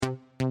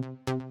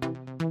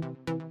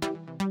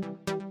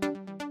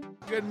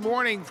Good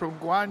morning from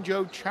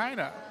Guangzhou,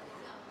 China.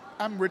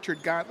 I'm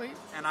Richard Gottlieb.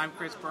 And I'm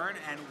Chris Byrne,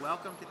 and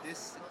welcome to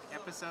this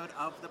episode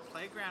of The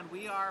Playground.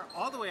 We are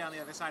all the way on the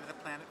other side of the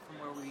planet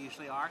from where we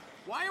usually are.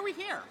 Why are we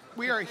here?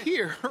 We are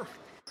here.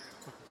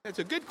 That's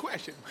a good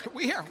question.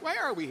 Why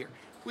are we here?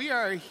 We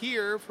are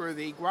here for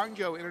the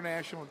Guangzhou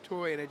International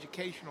Toy and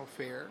Educational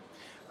Fair,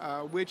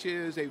 which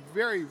is a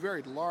very,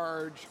 very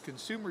large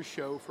consumer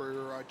show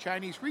for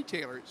Chinese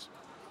retailers.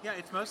 Yeah,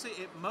 it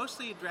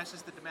mostly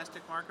addresses the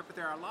domestic market, but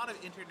there are a lot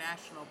of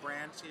international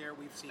brands here.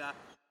 We've seen,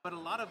 but a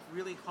lot of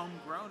really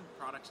homegrown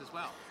products as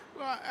well.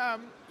 Well,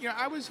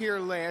 I was here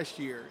last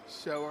year,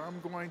 so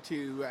I'm going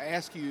to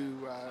ask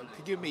you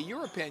to give me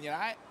your opinion.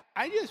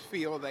 I just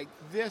feel like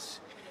this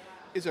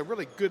is a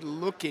really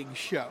good-looking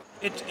show.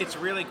 It's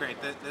really great.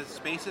 The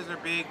spaces are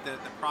big. The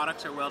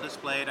products are well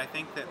displayed. I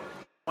think that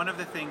one of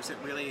the things that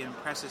really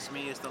impresses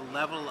me is the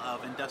level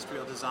of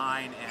industrial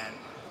design and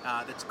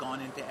that's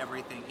gone into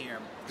everything here.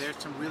 There's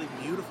some really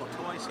beautiful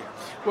toys here.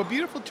 Well,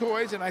 beautiful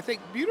toys, and I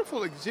think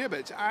beautiful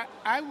exhibits. I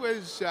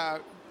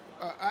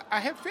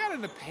have found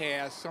in the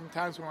past,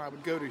 sometimes when I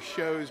would go to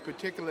shows,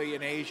 particularly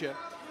in Asia,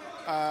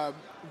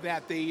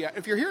 that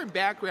if you're hearing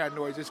background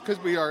noise, it's because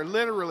we are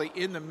literally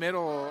in the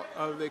middle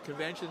of the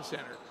convention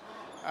center.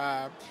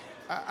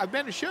 I've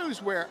been to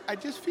shows where I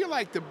just feel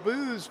like the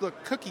booths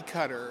look cookie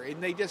cutter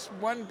and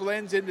one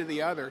blends into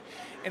the other.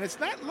 And it's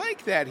not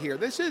like that here.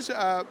 This is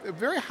a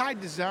very high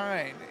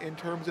design in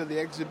terms of the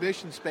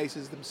exhibition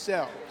spaces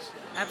themselves.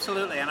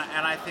 Absolutely, and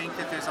I think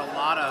that there's a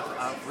lot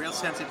of real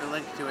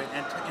sensibility to it.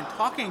 And in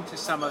talking to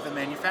some of the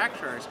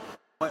manufacturers,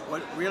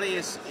 what really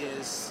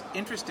is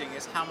interesting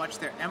is how much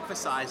they're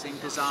emphasizing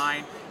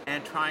design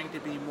and trying to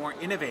be more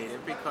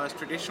innovative, because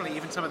traditionally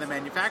even some of the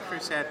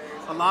manufacturers said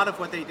a lot of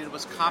what they did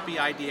was copy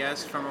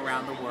ideas from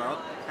around the world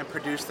and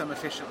produce them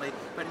efficiently,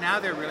 but now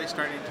they're really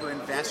starting to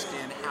invest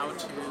in how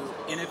to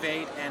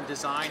innovate and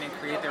design and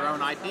create their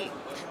own IP.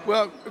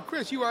 Well,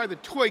 Chris, you are the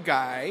toy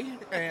guy,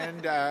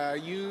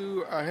 and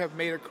you have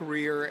made a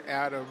career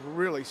out of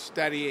really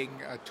studying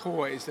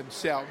toys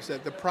themselves,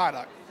 the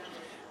product.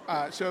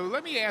 So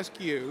let me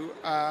ask you,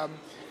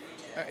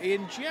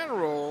 in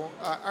general,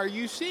 are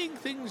you seeing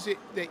things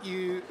are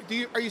you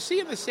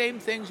seeing the same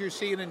things you're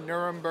seeing in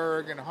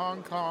Nuremberg and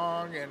Hong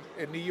Kong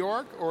and New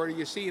York, or are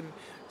you seeing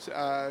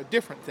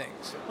different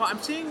things? Well, I'm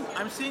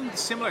seeing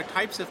similar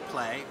types of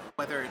play,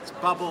 whether it's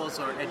bubbles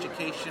or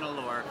educational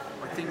or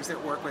things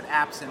that work with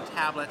apps and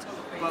tablets.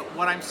 But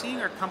what I'm seeing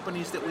are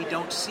companies that we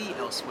don't see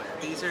elsewhere.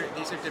 These are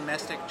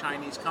domestic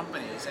Chinese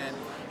companies, and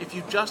if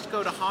you just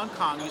go to Hong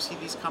Kong, you see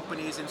these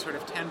companies in sort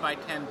of 10 by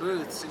 10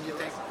 booths, and you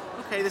think,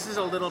 okay, this is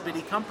a little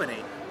bitty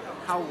company.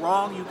 How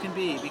wrong you can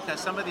be,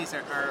 because some of these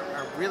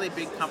are really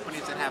big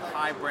companies that have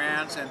high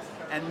brands,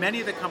 and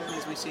many of the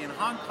companies we see in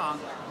Hong Kong,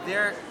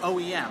 they're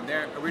OEM,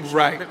 they're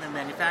original equipment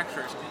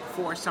manufacturers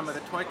for some of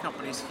the toy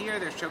companies. Here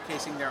they're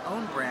showcasing their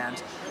own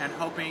brands and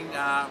hoping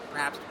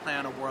perhaps to play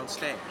on a world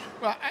stage.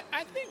 Well,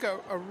 I think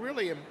a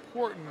really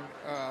important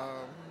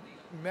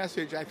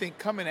message, I think,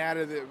 coming out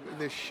of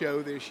this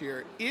show this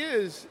year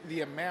is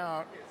the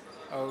amount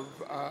of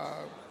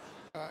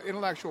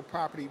intellectual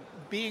property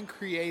being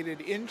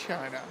created in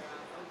China,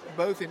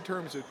 both in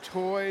terms of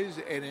toys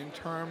and in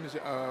terms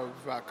of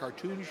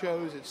cartoon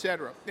shows,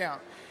 etc. Now,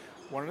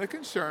 one of the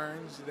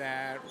concerns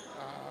that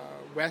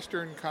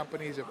Western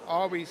companies have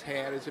always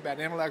had is about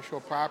intellectual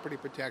property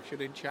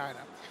protection in China.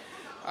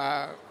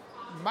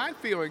 My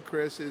feeling,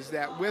 Chris, is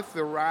that with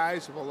the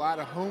rise of a lot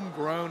of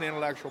homegrown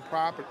intellectual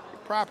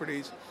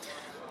properties,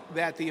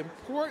 that the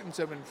importance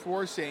of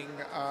enforcing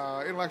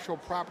intellectual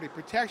property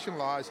protection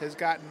laws has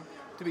gotten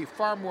to be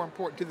far more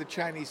important to the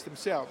Chinese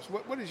themselves.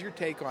 What is your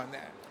take on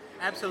that?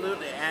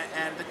 Absolutely,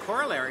 and the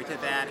corollary to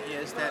that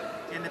is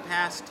that in the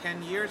past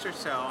 10 years or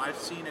so, I've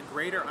seen a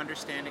greater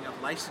understanding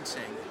of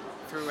licensing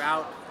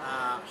throughout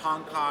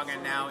Hong Kong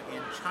and now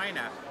in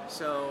China.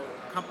 So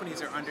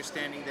companies are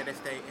understanding that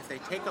if they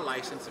take a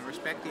license and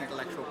respect the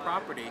intellectual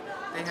property,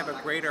 they have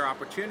a greater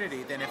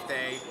opportunity than if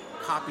they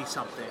copy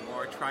something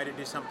or try to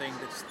do something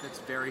that's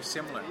very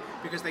similar,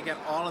 because they get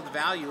all of the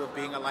value of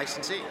being a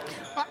licensee.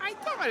 Well, I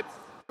thought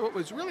what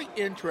was really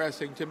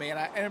interesting to me, and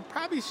it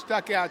probably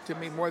stuck out to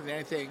me more than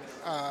anything,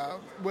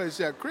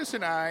 was Chris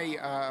and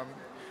I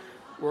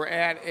were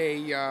at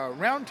a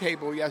round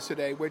table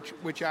yesterday,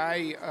 which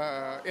I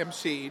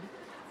emceed,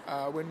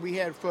 when we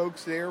had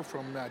folks there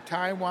from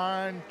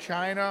Taiwan,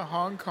 China,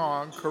 Hong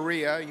Kong,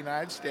 Korea,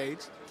 United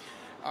States,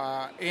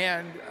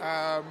 and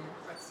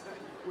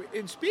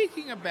in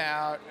speaking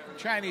about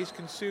Chinese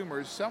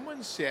consumers,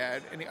 someone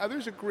said, and the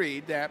others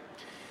agreed, that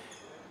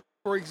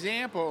for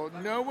example,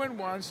 no one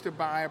wants to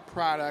buy a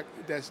product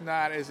that's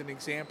not, as an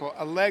example,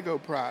 a Lego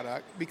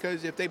product,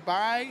 because if they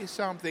buy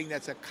something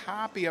that's a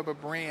copy of a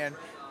brand,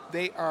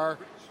 they are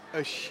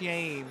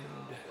ashamed.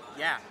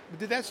 Yeah.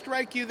 Did that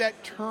strike you,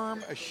 that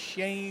term,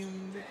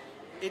 ashamed?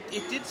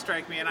 It did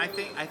strike me, and I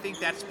think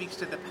that speaks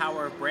to the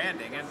power of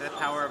branding and the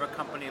power of a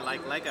company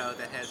like Lego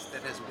that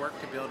has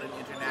worked to build an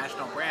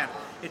international brand.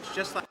 It's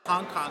just like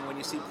Hong Kong when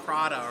you see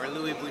Prada or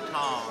Louis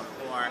Vuitton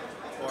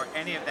or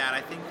any of that.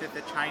 I think that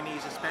the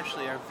Chinese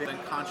especially are very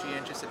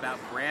conscientious about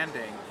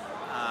branding,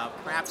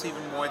 perhaps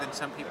even more than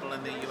some people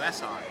in the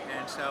U.S. are.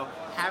 And so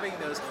having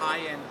those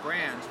high-end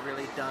brands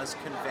really does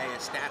convey a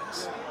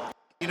status.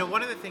 You know,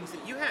 one of the things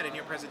that you had in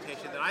your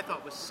presentation that I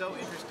thought was so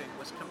interesting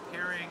was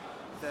comparing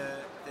the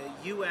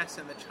U.S.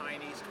 and the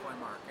Chinese toy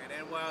market.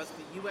 And while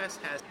the U.S.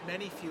 has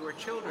many fewer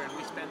children,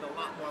 we spend a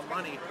lot more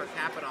money per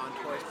capita on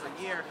toys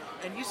per year,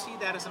 and you see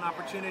that as an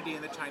opportunity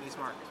in the Chinese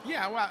market.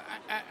 Yeah, well,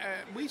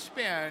 we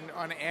spend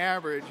on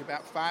average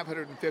about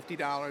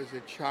 $550 a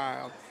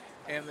child,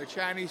 and the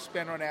Chinese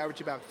spend on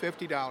average about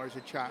 $50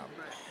 a child.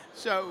 Right.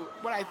 So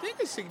what I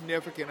think is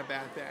significant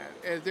about that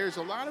is there's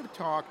a lot of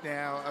talk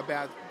now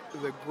about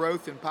the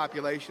growth in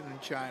population in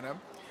China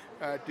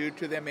due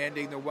to them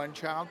ending the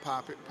one-child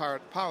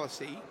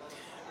policy.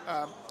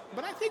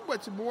 But I think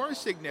what's more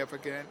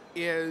significant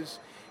is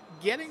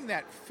getting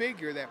that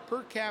figure, that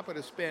per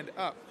capita spend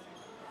up,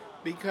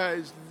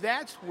 because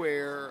that's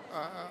where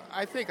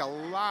I think a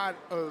lot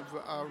of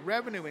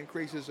revenue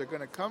increases are going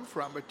to come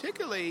from,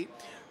 particularly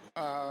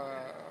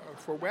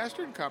for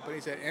Western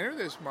companies that enter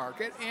this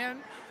market and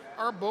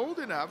are bold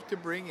enough to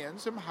bring in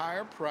some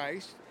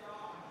higher-priced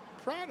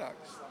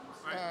products.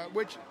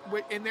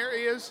 And there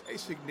is a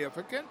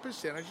significant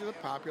percentage of the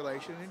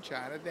population in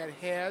China that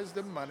has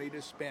the money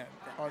to spend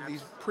on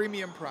these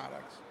premium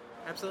products.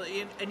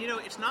 Absolutely, and you know,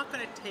 it's not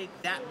going to take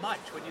that much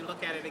when you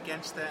look at it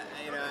against the,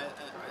 you know,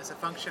 as a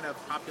function of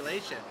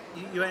population.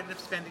 You end up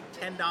spending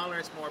 $10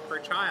 more per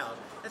child.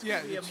 That's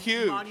going to be a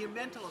huge,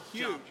 monumental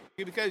jump.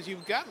 Because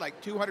you've got like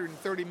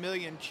 230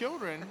 million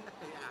children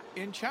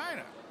in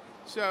China.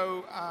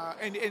 So,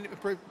 and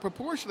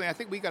proportionally, I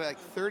think we got like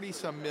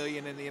 30-some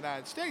million in the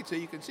United States. So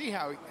you can see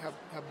how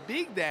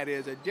big that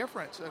is, a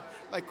difference.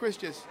 Like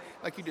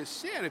like you just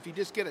said, if you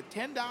just get a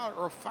 $10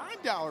 or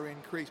a $5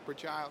 increase per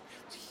child,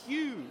 it's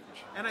huge.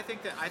 And I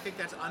think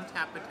that's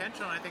untapped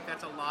potential. And I think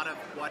that's a lot of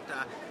what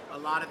a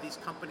lot of these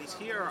companies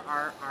here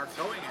are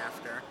going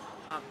after.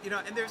 You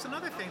know, and there's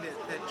another thing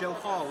that Joe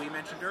Hall, we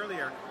mentioned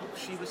earlier,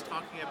 she was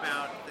talking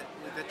about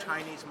the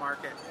Chinese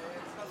market.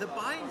 The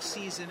buying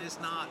season is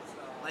not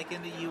like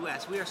in the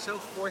U.S. We are so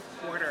fourth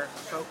quarter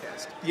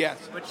focused. Yes.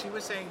 But she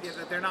was saying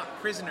that they're not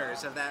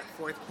prisoners of that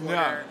fourth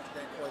quarter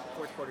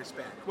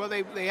spend. Well,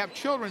 they have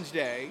Children's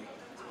Day,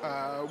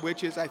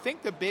 which is, I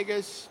think, the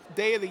biggest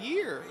day of the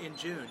year. In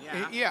June,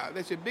 yeah. Yeah,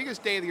 that's the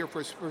biggest day of the year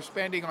for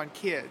spending on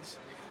kids.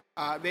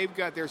 They've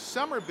got their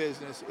summer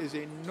business is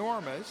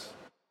enormous.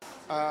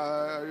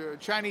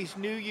 Chinese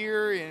New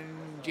Year in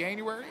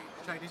January.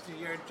 Chinese New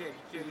Year in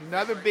January.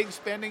 Another big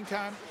spending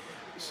time.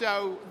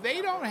 So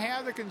they don't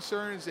have the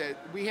concerns that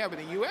we have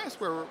in the U.S.,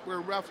 where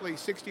roughly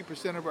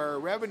 60% of our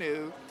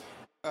revenue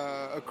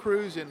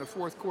accrues in the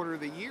fourth quarter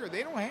of the year.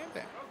 They don't have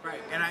that.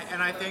 Right, and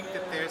I think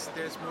that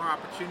there's more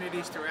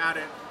opportunities throughout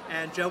it.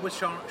 And Joe was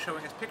showing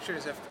us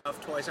pictures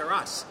of Toys R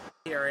Us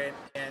here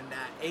in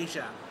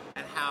Asia,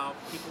 and how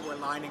people were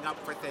lining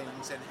up for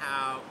things, and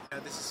how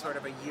this is sort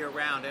of a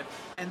year-round,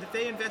 and that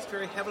they invest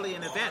very heavily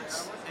in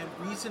events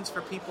and reasons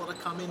for people to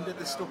come into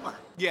the store.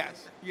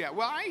 Yes, yeah.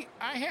 Well, I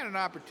had an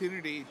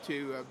opportunity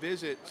to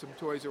visit some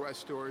Toys R Us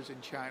stores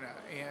in China,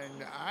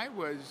 and I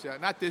was,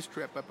 not this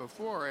trip, but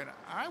before, and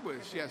I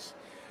was just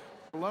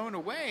blown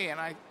away, and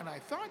I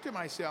thought to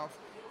myself,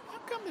 how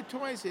come the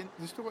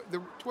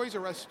Toys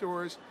R Us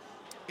stores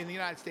in the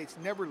United States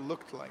never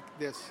looked like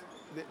this?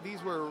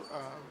 These were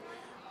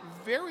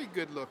very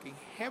good-looking,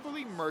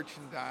 heavily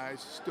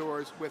merchandised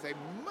stores with a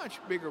much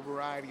bigger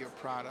variety of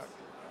product,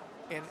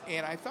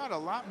 and I thought a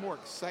lot more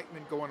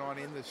excitement going on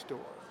in the store.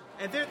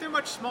 And they're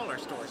much smaller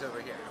stores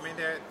over here. I mean,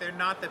 they're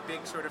not the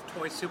big sort of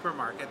toy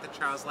supermarket that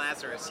Charles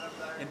Lazarus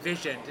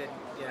envisioned in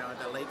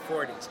the late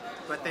 40s.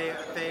 But they're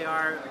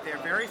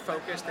very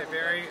focused. They're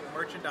very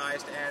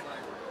merchandised. And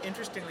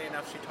interestingly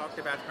enough, she talked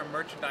about her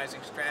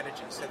merchandising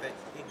strategy so that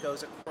it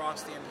goes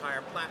across the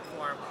entire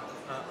platform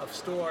of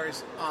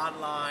stores,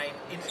 online,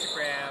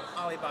 Instagram,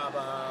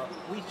 Alibaba,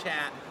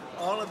 WeChat,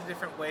 all of the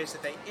different ways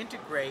that they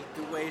integrate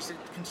the ways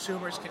that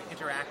consumers can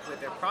interact with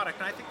their product.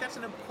 And I think that's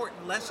an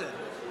important lesson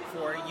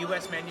for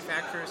U.S.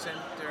 manufacturers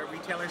and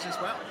retailers as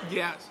well.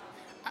 Yes.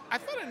 I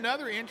thought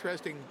another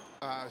interesting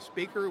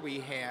speaker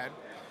we had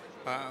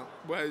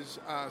was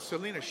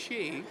Selena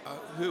Shi,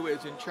 who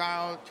is in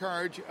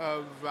charge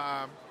of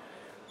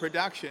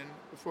production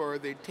for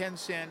the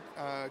Tencent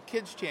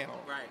Kids channel.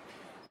 Right.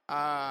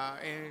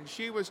 And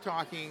she was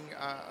talking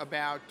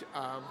about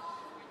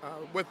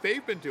what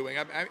they've been doing.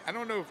 I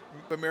don't know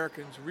if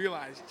Americans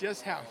realize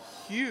just how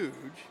huge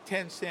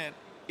Tencent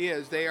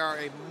is. They are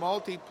a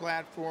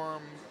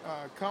multi-platform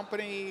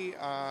company,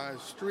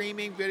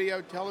 streaming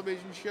video,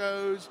 television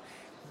shows,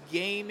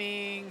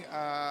 gaming.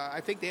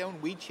 I think they own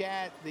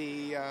WeChat,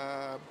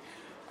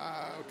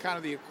 kind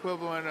of the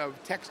equivalent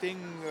of texting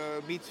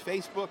meets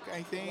Facebook,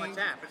 I think.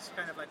 WhatsApp. It's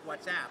kind of like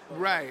WhatsApp.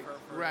 Right,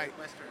 for right.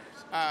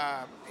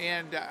 Westerners.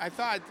 And I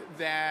thought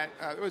that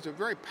it was a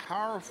very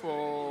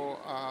powerful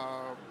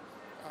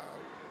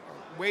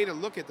way to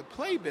look at the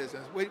play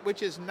business,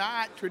 which is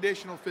not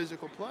traditional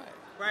physical play.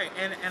 Right,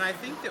 and I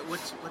think that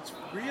what's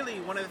really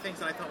one of the things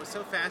that I thought was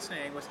so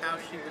fascinating was how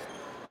she was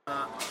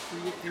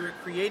they were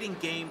creating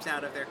games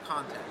out of their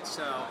content.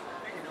 So,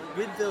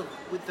 with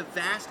the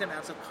vast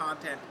amounts of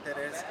content that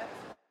is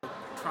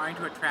trying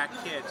to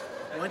attract kids,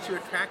 once you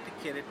attract a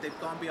kid, they've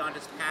gone beyond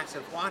just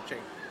passive watching,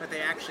 but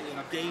they actually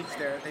they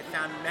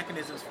found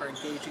mechanisms for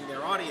engaging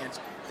their audience.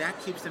 That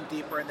keeps them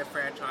deeper in the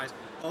franchise,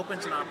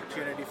 opens an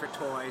opportunity for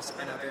toys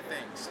and other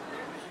things.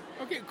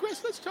 Okay,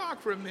 Chris, let's talk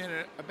for a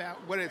minute about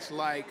what it's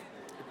like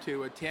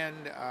to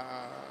attend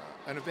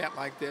an event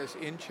like this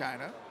in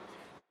China.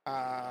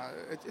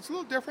 It's a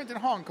little different than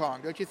Hong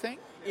Kong, don't you think?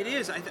 It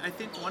is. I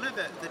think one of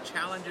the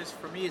challenges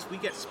for me is we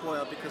get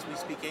spoiled because we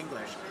speak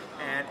English,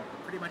 and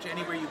pretty much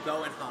anywhere you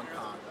go in Hong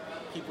Kong,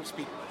 people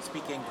speak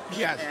English.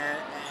 Yes. And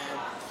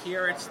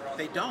here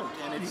they don't,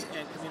 and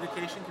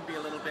communication can be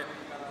a little bit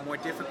more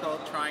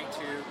difficult trying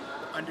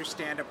to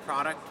understand a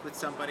product with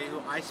somebody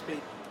who I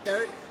speak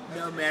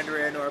no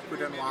Mandarin or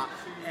Putonghua,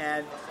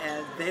 and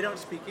they don't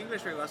speak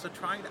English very well. So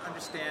trying to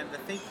understand the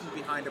thinking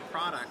behind a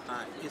product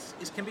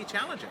can be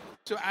challenging.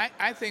 So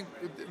I think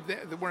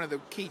one of the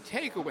key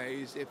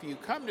takeaways, if you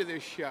come to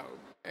this show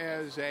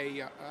as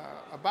a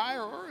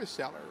buyer or a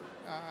seller,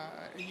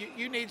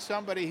 you need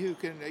somebody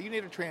you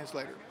need a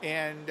translator.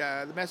 And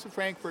the Messe of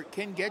Frankfurt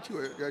can get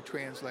you a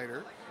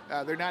translator.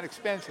 They're not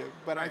expensive,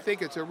 but I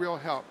think it's a real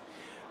help.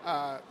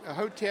 A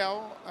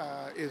hotel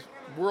is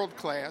world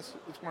class.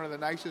 It's one of the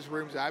nicest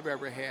rooms I've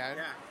ever had.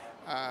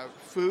 Yeah.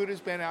 Food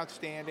has been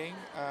outstanding.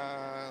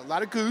 A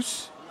lot of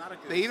goose.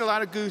 They eat a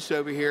lot of goose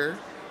over here.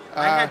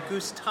 I had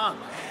goose tongue.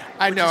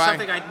 Which is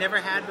something I'd never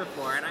had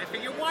before, and I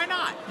figured, why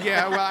not?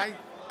 Yeah, well,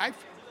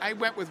 I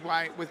went with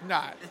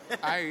not.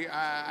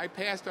 I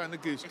passed on the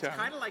goose tongue. It's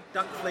kind of like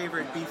duck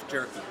flavored beef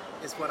jerky,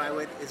 is what I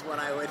would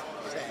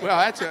say. Well,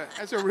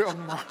 that's a real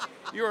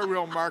you're a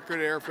real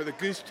marketer for the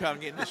goose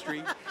tongue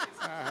industry.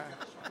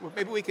 Well,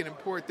 maybe we can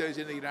import those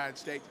into the United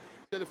States.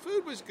 So the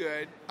food was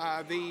good.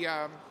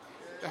 The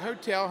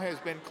hotel has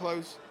been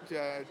close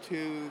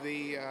to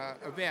the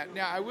event.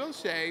 Now, I will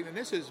say, and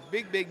this is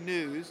big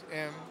news,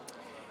 and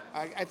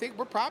I think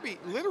we're probably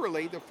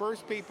literally the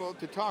first people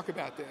to talk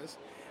about this.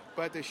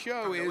 But the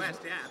show is...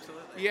 West, yeah,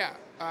 absolutely.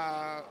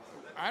 Yeah.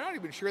 I'm not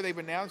even sure they've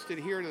announced it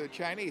here to the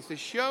Chinese. The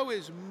show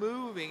is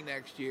moving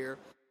next year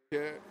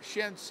to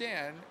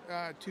Shenzhen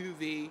to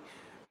the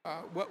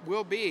what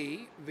will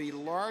be the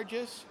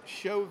largest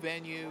show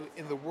venue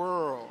in the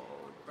world.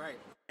 Right.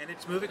 And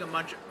it's moving a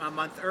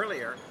month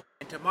earlier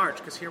into March,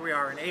 because here we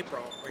are in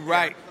April.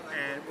 Right.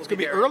 And it's going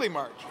to be early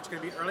March. It's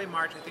going to be early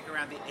March, I think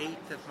around the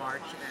 8th of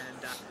March,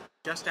 and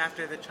just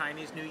after the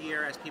Chinese New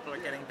Year, as people are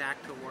getting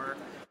back to work.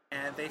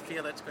 And they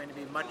feel it's going to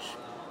be much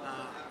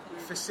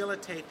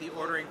facilitate the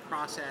ordering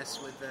process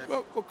with the...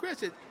 Well,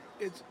 Chris,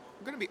 it's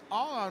going to be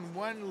all on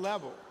one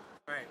level,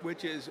 right,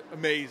 which is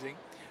amazing.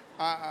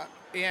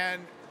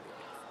 And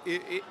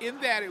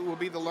in that it will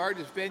be the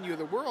largest venue of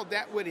the world.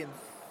 That would, in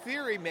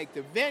theory, make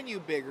the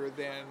venue bigger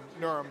than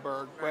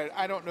Nuremberg, but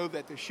I don't know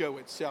that the show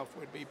itself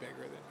would be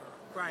bigger than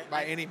Nuremberg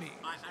by any means.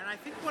 And I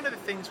think one of the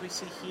things we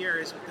see here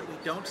is that we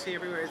don't see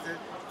everywhere is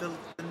the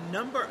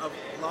number of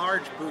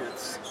large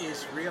booths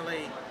is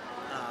really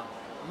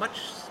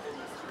much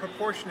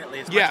proportionately.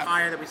 It's much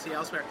higher than we see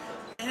elsewhere.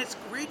 And it's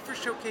great for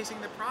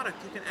showcasing the product.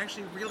 You can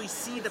actually really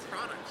see the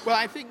product. Well,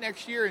 I think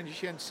next year in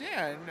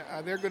Shenzhen,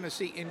 they're going to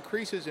see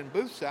increases in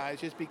booth size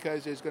just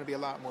because there's going to be a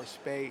lot more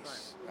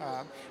space.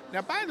 Right.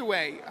 Now, by the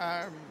way,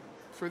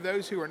 for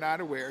those who are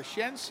not aware,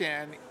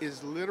 Shenzhen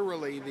is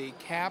literally the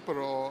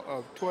capital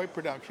of toy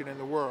production in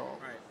the world.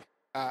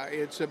 Right.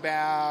 It's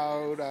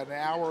about an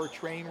hour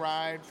train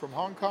ride from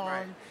Hong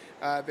Kong.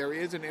 Right. There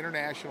is an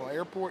international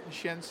airport in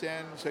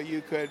Shenzhen, so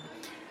you could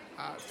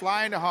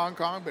fly into Hong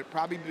Kong, but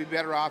probably be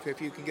better off if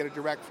you can get a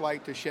direct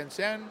flight to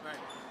Shenzhen.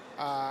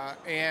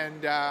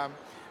 Right.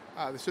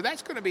 So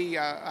that's going to be,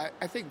 I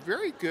think,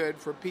 very good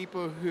for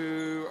people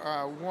who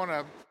want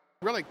to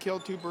really kill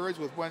two birds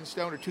with one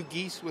stone, or two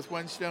geese with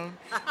one stone,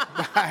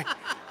 by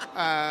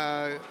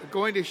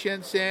going to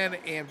Shenzhen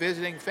and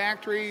visiting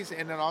factories,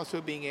 and then also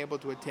being able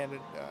to attend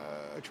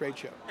a trade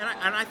show.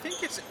 And I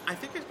think it's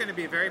going to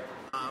be very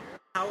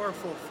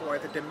powerful for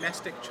the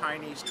domestic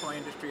Chinese toy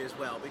industry as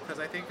well, because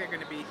I think they're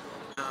going to be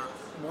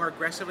more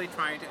aggressively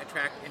trying to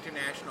attract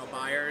international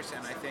buyers,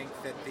 and I think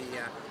that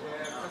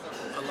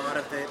a lot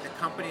of the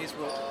companies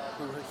who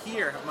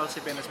here have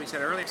mostly been, as we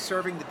said earlier,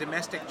 serving the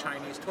domestic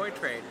Chinese toy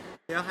trade.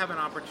 They'll have an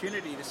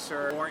opportunity to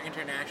serve more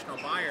international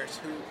buyers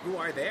who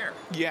are there.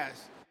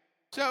 Yes.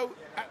 So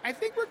I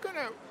think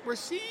we're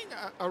seeing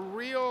a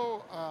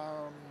real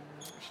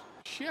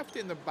shift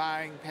in the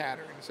buying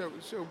pattern. So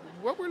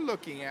what we're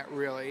looking at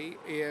really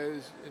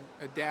is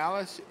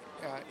Dallas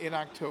in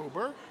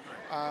October,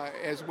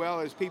 as well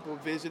as people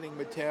visiting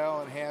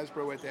Mattel and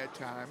Hasbro at that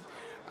time.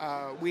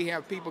 We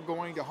have people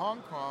going to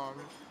Hong Kong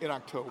in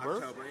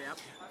October. Yep.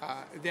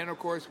 Then, of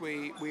course,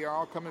 we are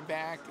all coming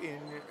back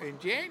in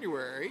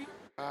January.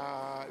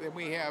 Then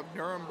we have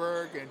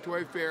Nuremberg and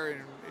Toy Fair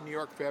in New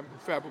York in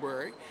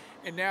February.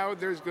 And now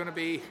there's going to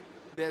be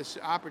this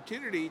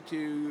opportunity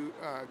to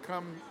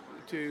come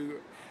to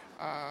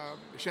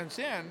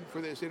Shenzhen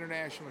for this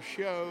international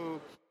show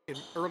in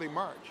early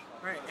March.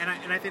 Right,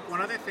 and I think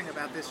one other thing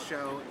about this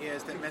show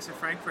is that Messe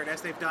Frankfurt,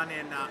 as they've done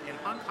in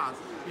Hong Kong,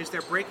 is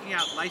they're breaking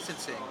out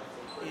licensing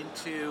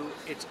into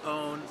its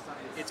own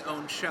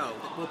show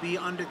that will be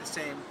under the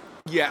same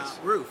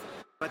roof.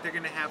 But they're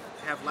going to have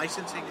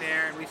licensing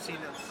there, and we've seen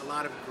a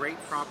lot of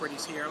great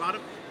properties here, a lot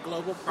of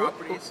global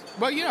properties.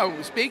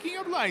 Well, speaking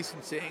of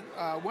licensing,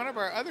 one of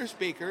our other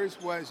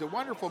speakers was the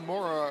wonderful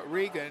Maura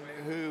Regan,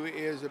 who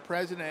is the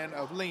president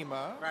of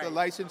Lima, the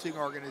licensing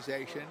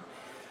organization.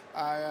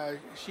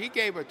 She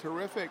gave a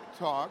terrific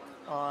talk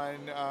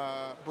on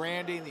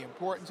branding, the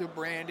importance of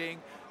branding.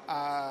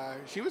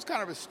 She was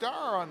kind of a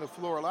star on the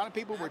floor. A lot of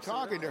people were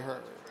talking to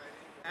her.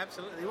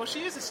 Absolutely. Well,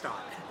 she is a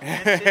star.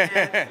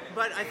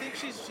 But I think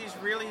she's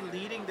really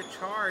leading the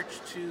charge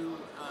to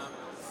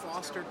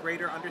foster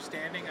greater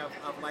understanding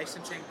of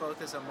licensing,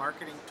 both as a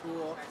marketing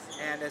tool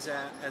and as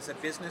a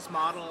business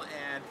model,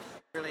 and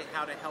really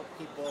how to help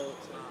people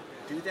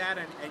do that.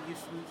 And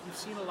you've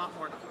seen a lot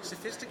more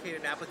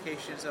sophisticated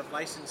applications of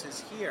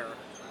licenses here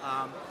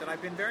that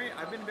I've been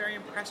very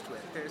impressed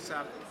with. There's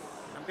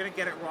I'm going to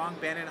get it wrong,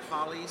 Ben and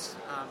Holly's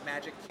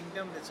Magic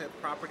Kingdom. That's a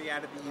property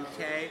out of the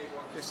UK.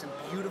 There's some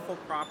beautiful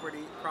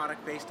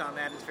product based on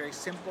that. It's very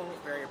simple,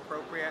 very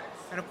appropriate.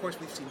 And of course,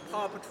 we've seen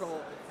Paw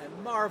Patrol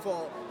and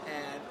Marvel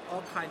and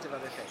all kinds of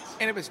other things.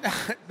 And if it's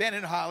not Ben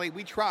and Holly,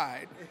 we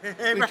tried.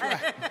 We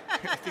tried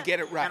to get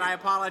it right. And I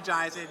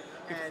apologize.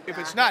 If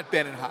it's not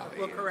Ben and Holly.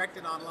 We'll correct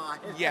it online.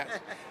 Yes.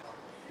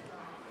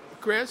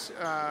 Chris,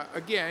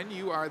 again,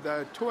 you are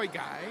the toy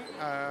guy,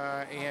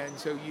 and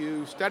so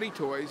you study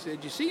toys.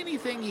 Did you see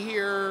anything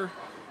here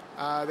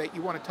that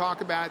you want to talk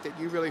about that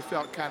you really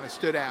felt kind of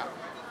stood out?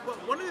 Well,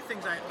 one of the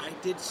things I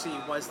did see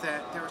was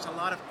that there was a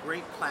lot of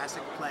great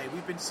classic play.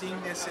 We've been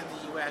seeing this in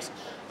the U.S.,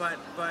 but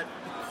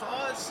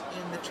because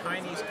in the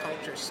Chinese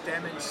culture,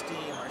 STEM and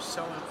STEAM are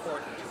so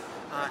important,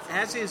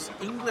 as is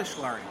English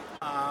learning.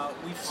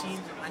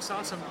 I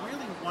saw some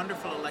really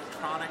wonderful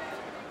electronic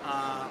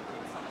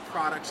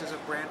products. There's a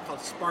brand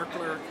called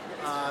Sparkler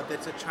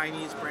that's a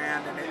Chinese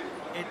brand, and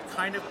it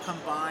kind of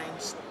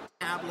combines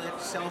tablet,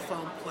 cell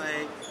phone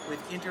play with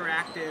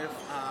interactive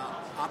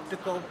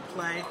optical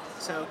play,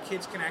 so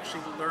kids can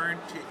actually learn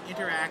to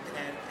interact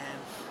and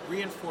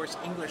reinforce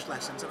English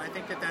lessons. And I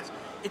think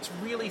it's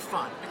really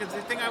fun, because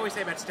the thing I always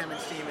say about STEM and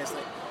STEAM is,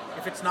 like,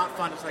 if it's not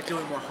fun, it's like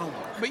doing more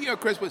homework. But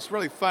Chris, what's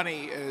really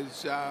funny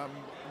is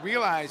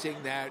realizing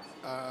that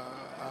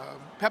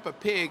Peppa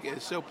Pig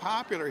is so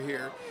popular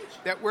here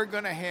that we're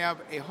going to have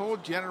a whole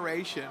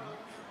generation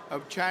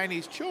of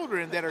Chinese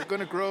children that are going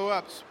to grow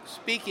up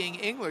speaking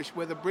English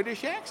with a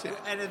British accent.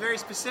 And a very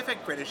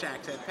specific British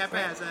accent. Peppa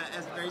has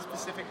a very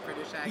specific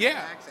British accent.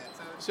 Yeah.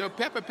 So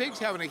Peppa Pig's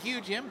having a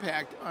huge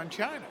impact on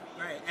China.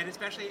 Right, and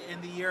especially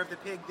in the Year of the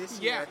Pig this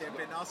year, there have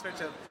been all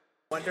sorts of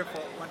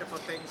wonderful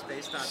things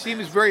based on that.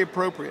 Seems very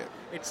appropriate.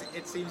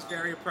 It seems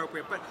very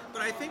appropriate. But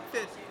I think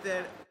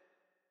that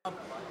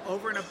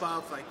over and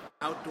above, like,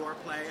 outdoor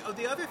play. Oh,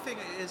 the other thing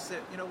is that,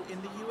 in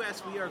the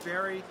U.S. we are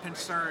very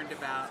concerned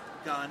about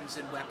guns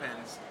and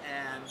weapons,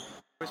 and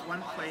there was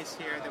one place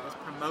here that was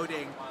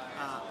promoting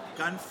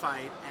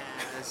gunfight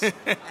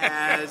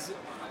as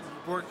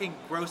working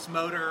gross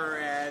motor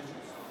and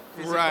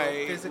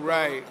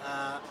physical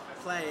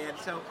play, and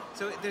so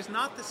there's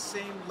not the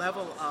same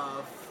level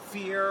of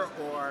fear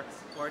or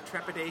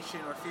trepidation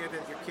or fear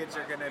that your kids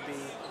are going to be,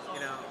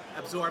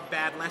 absorb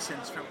bad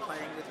lessons from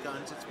playing with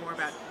guns. It's more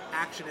about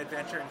action,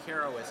 adventure, and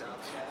heroism.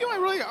 I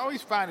really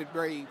always find it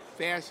very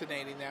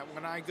fascinating that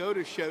when I go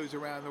to shows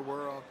around the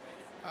world,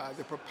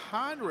 the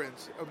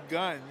preponderance of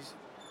guns,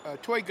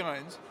 toy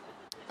guns,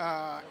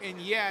 and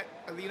yet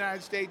the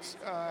United States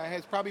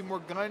has probably more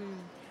gun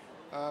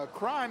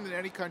crime than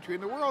any country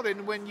in the world.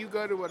 And when you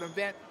go to an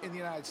event in the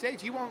United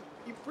States, you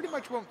pretty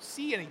much won't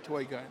see any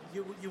toy guns.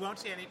 You won't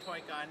see any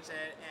toy guns,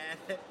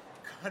 and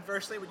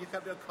conversely, when you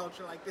come to a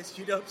culture like this,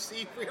 you don't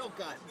see real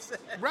guns.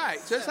 Right.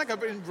 So it's like some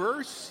kind of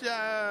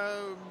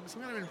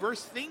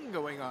inverse thing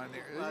going on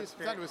there. I just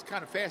thought it was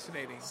kind of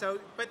fascinating. So,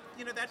 but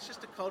that's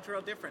just a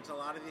cultural difference. A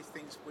lot of these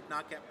things would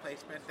not get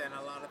placement, and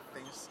a lot of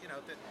things,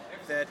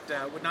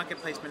 that would not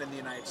get placement in the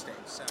United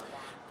States. So.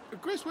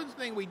 Chris, one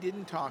thing we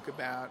didn't talk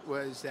about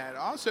was that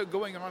also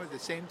going on at the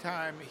same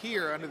time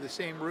here under the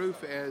same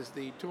roof as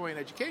the Toy and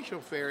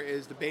Educational Fair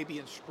is the Baby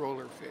and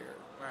Stroller Fair.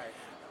 Right.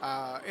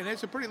 And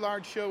it's a pretty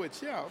large show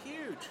itself.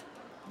 Huge.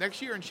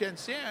 Next year in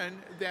Shenzhen,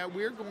 that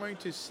we're going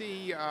to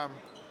see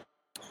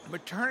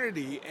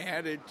maternity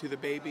added to the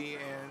baby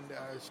and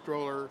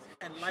stroller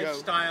and show.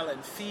 Lifestyle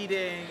and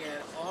feeding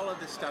and all of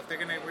this stuff. They're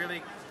going to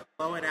really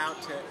blow it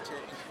out to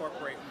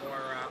incorporate more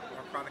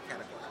product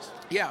categories.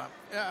 Yeah.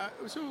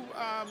 So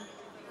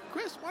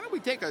Chris, why don't we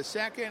take a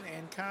second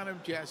and kind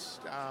of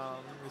just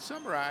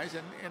summarize?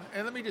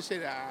 And let me just say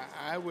that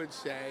I would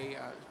say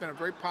it's been a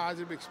very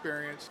positive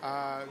experience.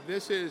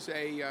 This is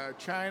a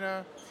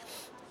China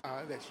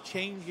that's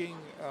changing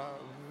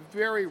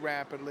very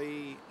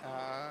rapidly,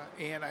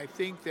 and I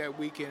think that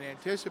we can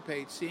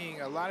anticipate seeing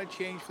a lot of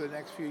change for the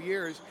next few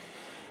years.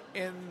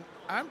 And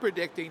I'm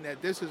predicting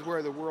that this is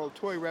where the world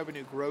toy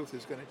revenue growth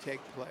is going to take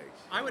place.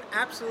 I would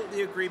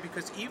absolutely agree,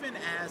 because even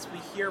as we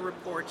hear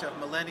reports of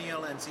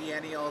millennial and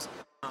zennials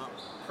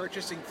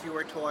purchasing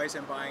fewer toys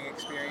and buying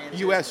experiences,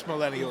 U.S.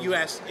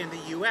 millennials. In the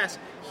U.S.,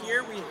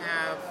 here we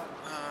have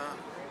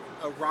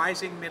a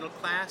rising middle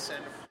class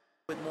and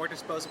with more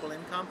disposable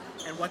income,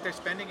 and what they're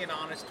spending it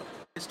on is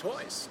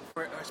toys,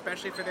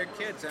 especially for their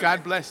kids.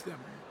 God bless them.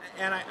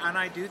 And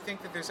I do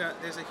think that there's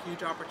a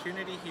huge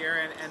opportunity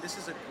here, and this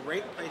is a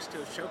great place to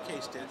have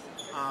showcased it,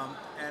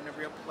 and a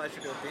real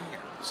pleasure to have been here.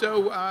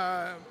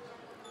 So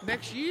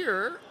next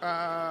year,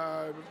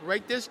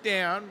 write this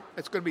down.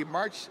 It's going to be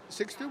March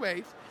 6th through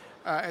 8th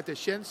at the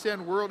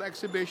Shenzhen World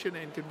Exhibition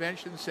and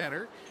Convention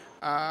Center,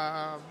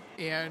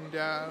 and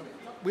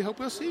we hope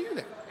we'll see you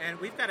there. And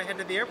we've got to head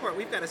to the airport.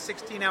 We've got a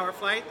 16-hour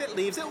flight that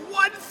leaves at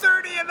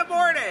 1:30 in the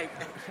morning.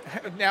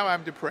 Now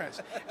I'm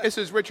depressed. This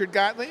is Richard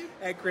Gottlieb.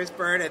 And Chris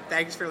Byrne, and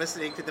thanks for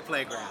listening to The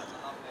Playground.